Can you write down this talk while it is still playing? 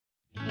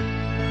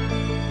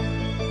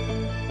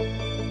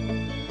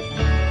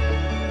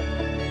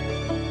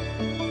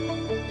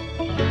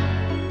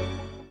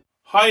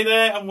Hi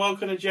there and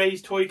welcome to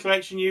Jay's Toy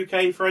Collection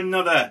UK for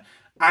another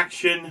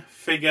action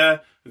figure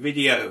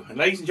video. And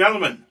ladies and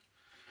gentlemen,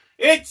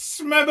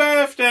 it's my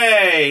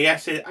birthday!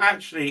 Yes, it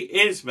actually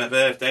is my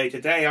birthday.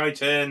 Today I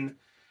turn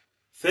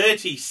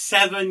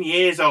 37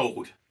 years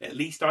old. At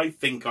least I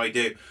think I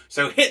do.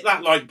 So hit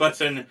that like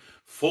button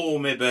for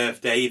my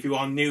birthday. If you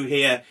are new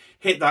here,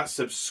 hit that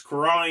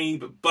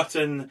subscribe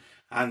button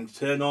and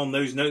turn on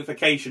those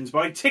notifications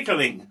by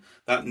tickling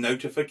that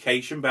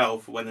notification bell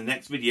for when the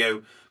next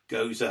video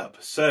goes up.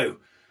 So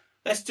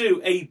let's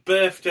do a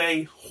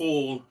birthday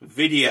haul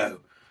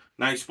video.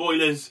 Now,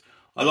 spoilers,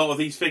 a lot of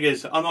these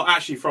figures are not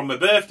actually from my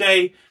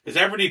birthday because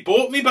everybody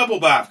bought me bubble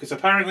bath because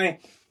apparently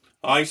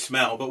I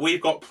smell. But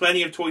we've got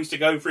plenty of toys to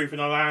go through for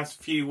the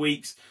last few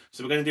weeks,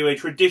 so we're going to do a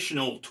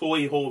traditional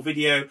toy haul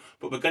video,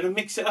 but we're going to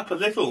mix it up a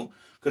little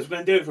because we're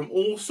going to do it from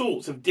all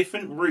sorts of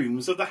different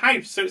rooms of the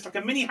house. So it's like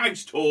a mini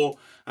house tour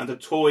and a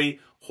toy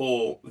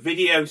haul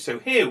video. So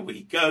here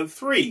we go.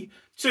 3,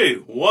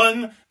 2,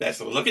 1. Let's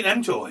have a look at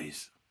them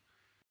toys.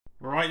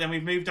 Right, then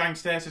we've moved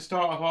downstairs to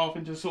start off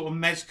into the sort of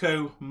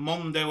Mezco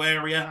Mondo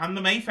area and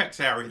the Mafex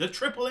area, the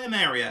Triple M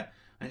area.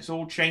 And it's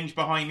all changed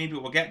behind me,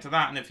 but we'll get to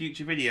that in a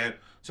future video.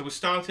 So we'll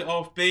start it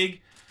off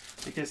big,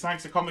 because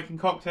thanks to Comic and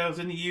Cocktails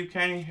in the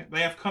UK,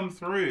 they have come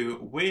through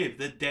with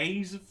the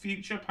Days of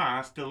Future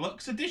Past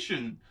Deluxe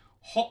Edition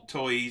Hot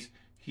Toys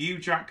Hugh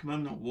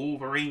Jackman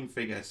Wolverine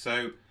figure.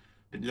 So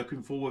been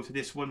looking forward to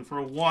this one for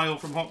a while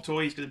from Hot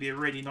Toys. Going to be a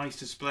really nice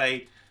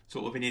display,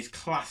 sort of in his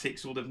classic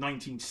sort of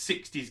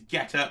 1960s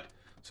get-up.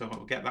 So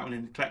I'll get that one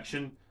in the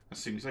collection as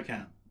soon as I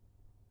can.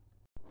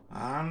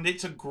 And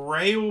it's a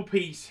Grail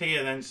piece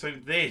here then. So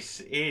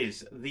this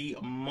is the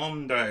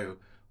Mondo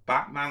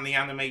Batman the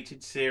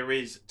Animated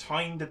Series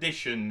timed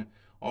edition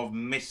of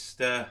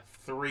Mr.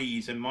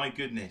 Freeze. And my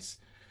goodness,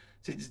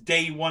 since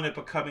day one of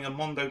becoming a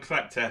Mondo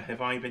collector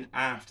have I been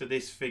after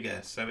this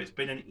figure. So it's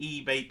been an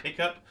eBay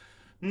pickup.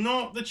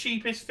 Not the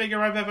cheapest figure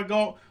I've ever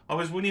got. I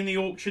was winning the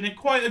auction at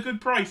quite a good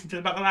price until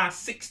about the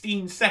last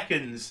 16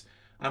 seconds.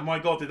 And my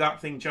God, did that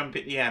thing jump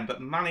at the end.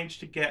 But managed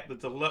to get the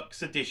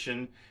deluxe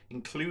edition,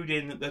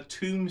 including the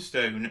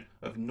tombstone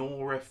of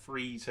Nora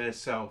Freeze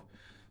herself.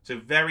 So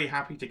very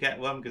happy to get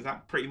one, because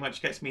that pretty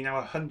much gets me now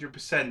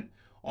 100%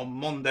 on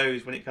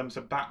Mondos when it comes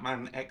to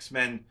Batman,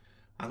 X-Men,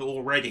 and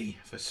already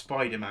for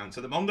Spider-Man.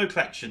 So the Mondo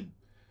collection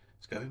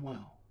is going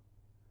well.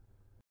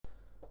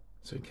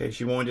 So in case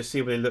you wanted to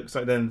see what it looks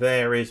like, then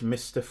there is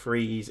Mr.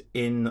 Freeze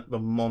in the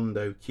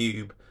Mondo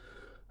cube.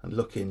 And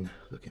looking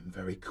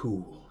very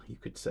cool, you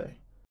could say.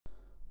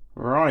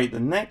 Right, the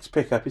next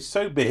pickup is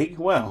so big,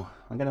 well,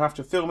 I'm going to have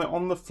to film it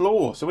on the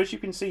floor. So as you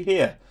can see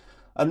here,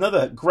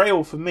 another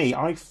Grail for me.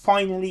 I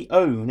finally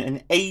own an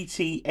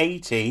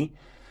AT-80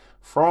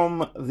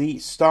 from the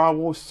Star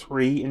Wars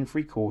 3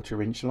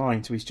 3/4 inch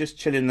line. So he's just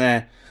chilling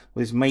there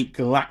with his mate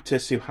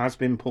Galactus, who has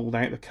been pulled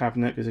out of the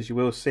cabinet, because as you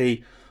will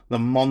see, the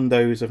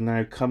Mondos have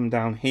now come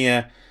down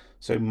here.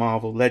 So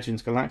Marvel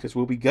Legends Galactus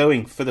will be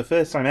going for the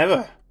first time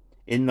ever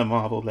in the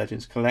Marvel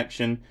Legends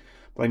collection.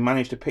 But I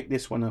managed to pick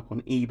this one up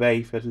on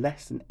eBay for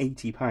less than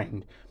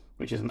 £80,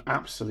 which is an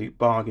absolute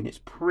bargain. It's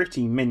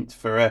pretty mint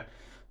for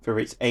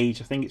its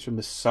age. I think it's from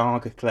the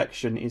Saga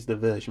collection, is the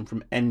version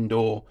from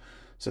Endor.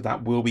 So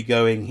that will be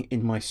going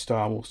in my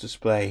Star Wars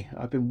display.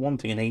 I've been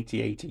wanting an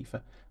AT-80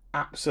 for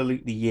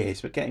absolutely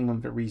years, but getting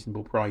one for a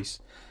reasonable price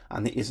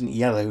and it isn't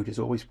yellowed has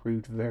always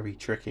proved very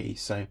tricky.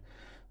 So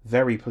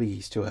very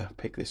pleased to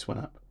pick this one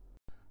up.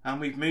 And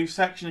we've moved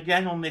section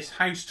again on this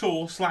house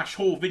tour /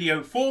 haul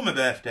video for my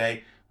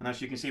birthday. And as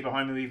you can see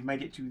behind me, we've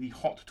made it to the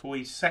Hot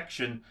Toys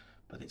section.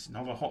 But it's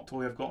not a Hot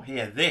Toy I've got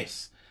here.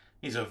 This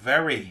is a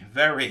very,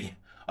 very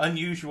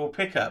unusual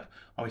pickup.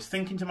 I was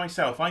thinking to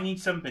myself, I need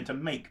something to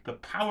make the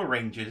Power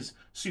Rangers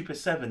Super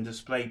 7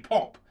 display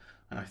pop.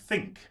 And I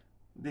think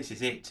this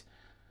is it.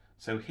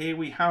 So here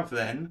we have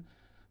then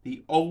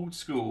the old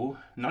school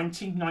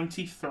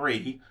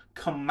 1993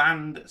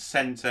 Command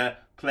Center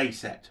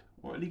playset.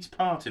 Or at least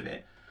part of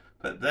it.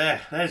 But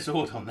there's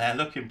Zordon there,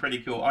 looking pretty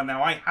cool. Oh,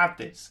 now I had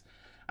this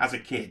as a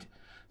kid.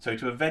 So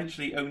to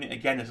eventually own it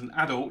again as an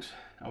adult,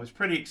 I was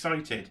pretty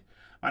excited.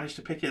 Managed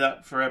to pick it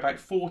up for about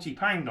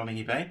 £40 on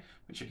eBay,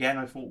 which again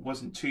I thought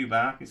wasn't too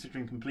bad,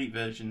 considering complete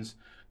versions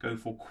go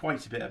for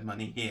quite a bit of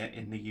money here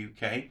in the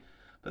UK.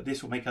 But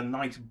this will make a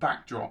nice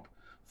backdrop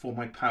for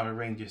my Power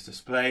Rangers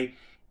display,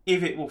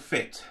 if it will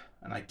fit.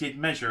 And I did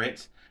measure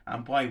it,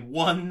 and by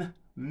 1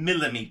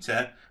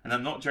 millimetre, and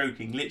I'm not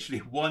joking, literally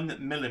 1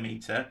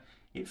 millimetre,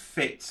 it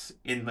fits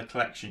in the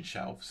collection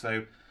shelf.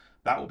 So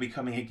that will be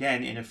coming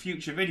again in a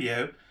future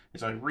video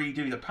as I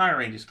redo the Power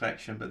Rangers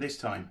collection, but this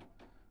time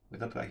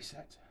with a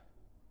playset.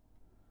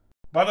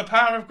 By the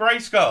power of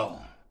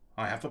Grayskull,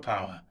 I have the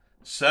power.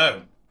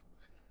 So,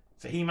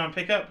 it's a He-Man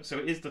pickup, so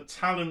it is the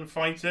Talon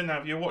Fighter. Now,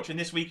 if you're watching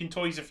This Week in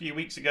Toys a few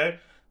weeks ago,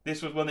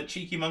 this was one that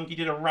Cheeky Monkey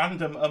did a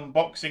random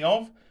unboxing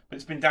of, but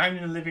it's been down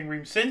in the living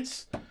room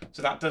since,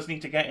 so that does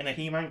need to get in a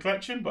He-Man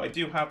collection, but I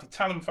do have the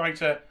Talon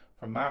Fighter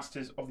from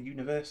Masters of the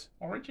Universe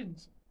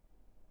Origins.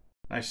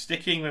 Now,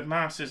 sticking with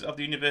Masters of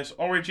the Universe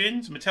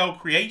Origins, Mattel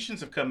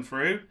Creations have come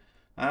through,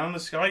 And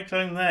the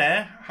Cyclone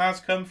there has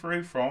come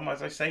through from,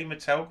 as I say,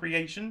 Mattel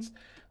Creations,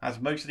 as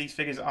most of these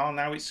figures are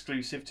now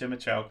exclusive to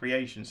Mattel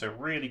Creations. So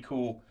really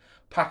cool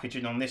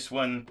packaging on this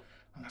one.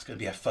 And that's going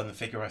to be a fun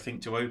figure, I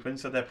think, to open.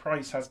 So their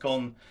price has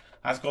gone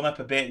up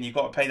a bit, and you've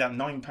got to pay that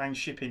 £9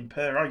 shipping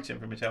per item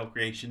from Mattel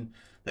Creation.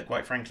 That,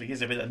 quite frankly,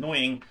 is a bit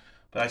annoying.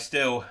 But I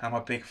still am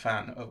a big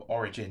fan of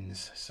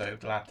Origins. So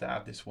glad to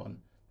add this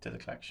one to the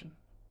collection.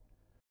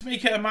 Let's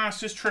make it a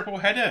Masters triple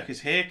header,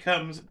 because here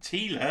comes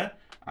Teela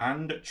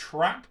and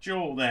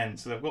Trapjaw then.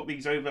 So they've got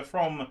these over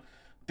from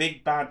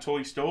Big Bad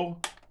Toy Store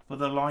for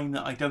the line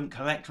that I don't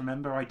collect.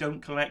 Remember, I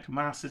don't collect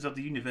Masters of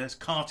the Universe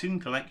cartoon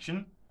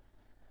collection.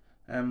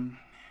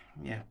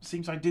 Yeah,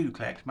 seems I do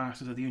collect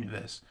Masters of the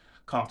Universe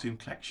cartoon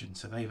collection.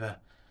 So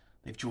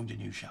they've joined a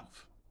new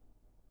shelf.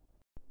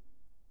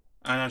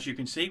 And as you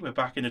can see, we're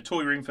back in the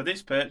toy room for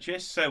this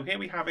purchase. So here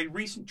we have a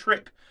recent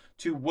trip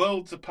to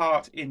Worlds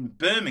Apart in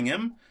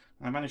Birmingham.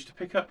 I managed to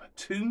pick up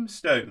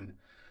Tombstone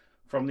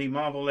from the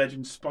Marvel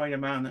Legends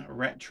Spider-Man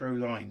retro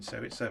line. So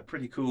it's a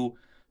pretty cool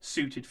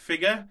suited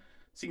figure.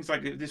 Seems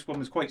like this one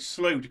was quite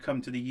slow to come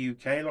to the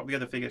UK. A lot of the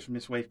other figures from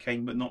this wave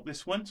came, but not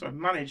this one. So I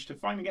managed to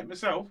finally get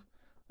myself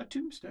a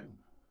Tombstone.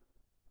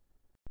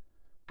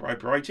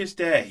 Brightest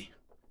day.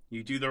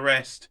 You do the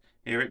rest.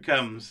 Here it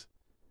comes.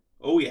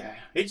 Oh yeah,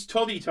 it's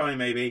toddy time,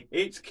 maybe.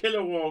 It's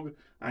Kilowog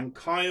and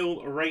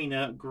Kyle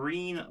Rayner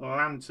Green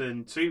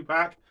Lantern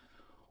 2-pack.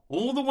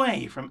 All the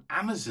way from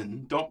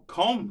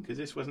Amazon.com, because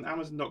this was an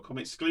Amazon.com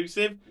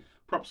exclusive.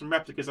 Props and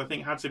Replicas, I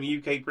think, had some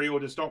UK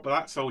pre-order stock, but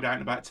that sold out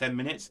in about 10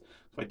 minutes.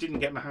 So I didn't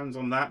get my hands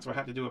on that, so I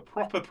had to do a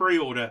proper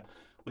pre-order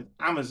with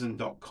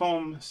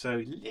Amazon.com. So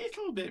a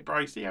little bit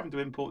pricey having to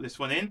import this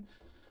one in.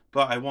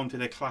 But I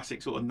wanted a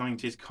classic sort of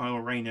 90s Kyle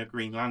Rayner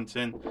Green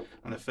Lantern,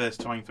 and the first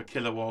time for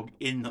Kilowog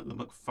in the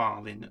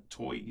McFarlane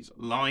Toys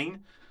line.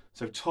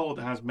 So Todd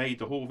has made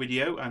the haul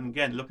video, and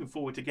again, looking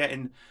forward to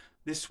getting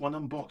this one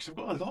unboxed. I've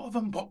got a lot of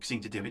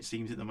unboxing to do, it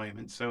seems, at the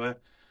moment. So,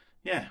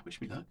 yeah, wish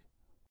me luck.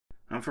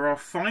 And for our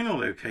final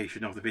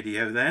location of the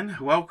video then,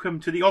 welcome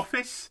to the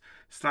office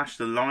 /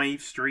 the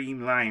live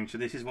stream lounge. So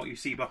this is what you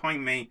see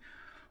behind me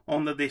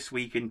on the This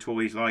Week in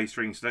Toys live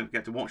stream. So don't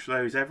forget to watch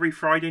those every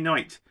Friday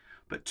night.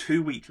 But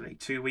two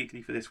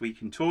weekly for This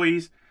Week in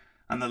Toys.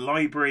 And the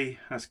library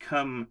has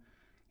come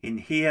in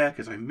here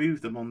because I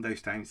moved the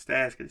Mondos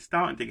downstairs because it's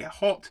starting to get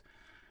hot.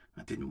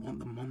 I didn't want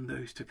the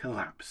Mondos to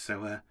collapse.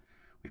 So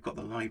we've got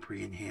the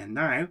library in here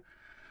now.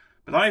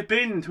 But I've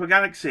been to a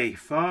galaxy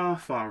far,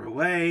 far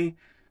away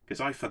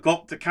because I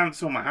forgot to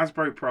cancel my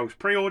Hasbro Pulse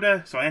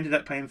pre-order. So I ended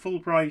up paying full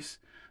price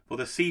for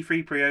the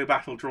C-3PO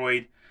Battle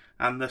Droid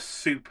and the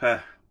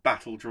Super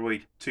Battle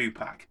Droid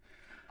 2-pack.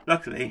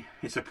 Luckily,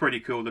 it's a pretty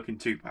cool looking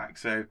 2-pack,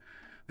 so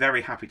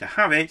very happy to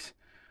have it,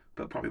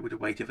 but probably would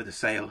have waited for the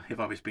sale if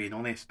I was being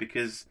honest,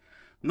 because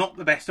not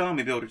the best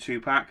Army Builder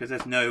 2-pack because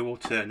there's no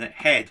alternate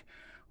head,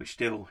 which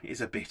still is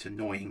a bit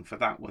annoying for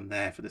that one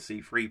there for the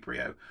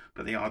C-3PO,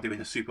 but they are doing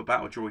a Super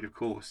Battle Droid, of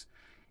course,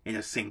 in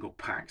a single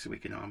pack, so we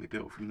can Army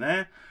build from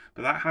there.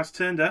 But that has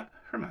turned up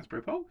from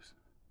Hasbro Pulse.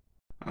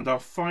 And our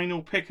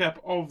final pickup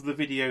of the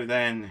video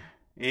then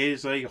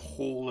is a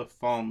Hall of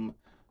Fun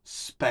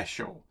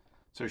special.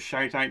 So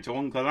shout out to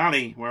Uncle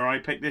Ali where I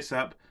picked this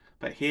up.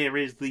 But here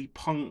is the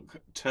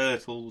Punk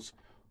Turtles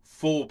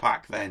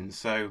 4-pack then.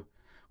 So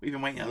we've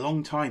been waiting a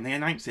long time. They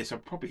announced this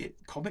probably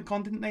at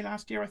Comic-Con, didn't they,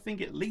 last year? I think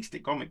at least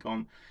at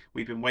Comic-Con.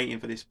 We've been waiting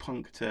for this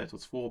Punk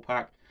Turtles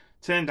 4-pack.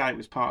 Turned out it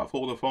was part of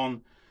Hall of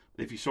Fun.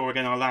 But if you saw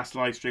again our last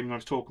live stream when I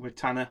was talking with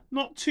Tanner,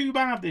 not too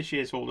bad this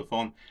year's Hall of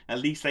Fun. At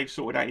least they've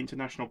sorted out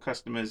international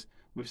customers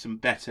with some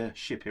better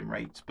shipping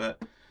rates.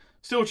 But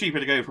still cheaper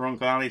to go for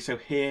Uncle Ali. So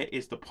here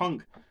is the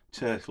Punk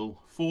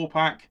Turtle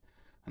 4-pack.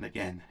 And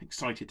again,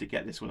 excited to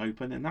get this one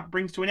open. And that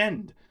brings to an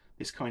end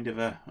this kind of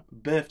a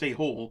birthday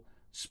haul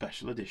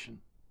special edition.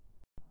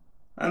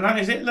 And that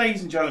is it,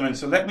 ladies and gentlemen.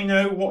 So let me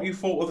know what you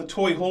thought of the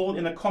toy haul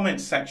in the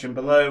comments section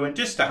below. And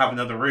just to have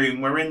another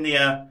room, we're in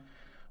the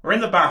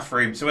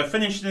bathroom. So we're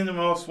finishing the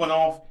last one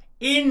off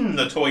in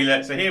the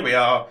toilet. So here we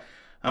are.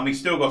 And we've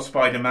still got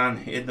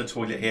Spider-Man in the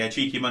toilet here.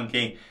 Cheeky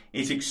Monkey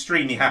is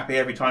extremely happy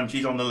every time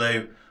she's on the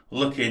loo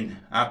looking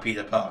at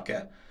Peter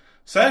Parker.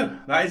 So,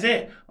 that is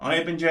it. I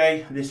have been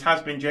Jay. This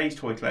has been Jay's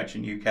Toy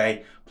Collection UK.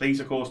 Please,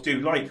 of course, do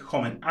like,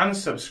 comment and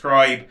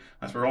subscribe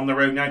as we're on the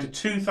road now to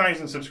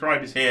 2,000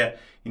 subscribers here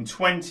in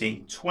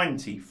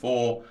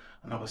 2024.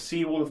 And I will see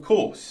you all, of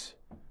course,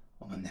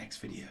 on the next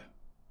video.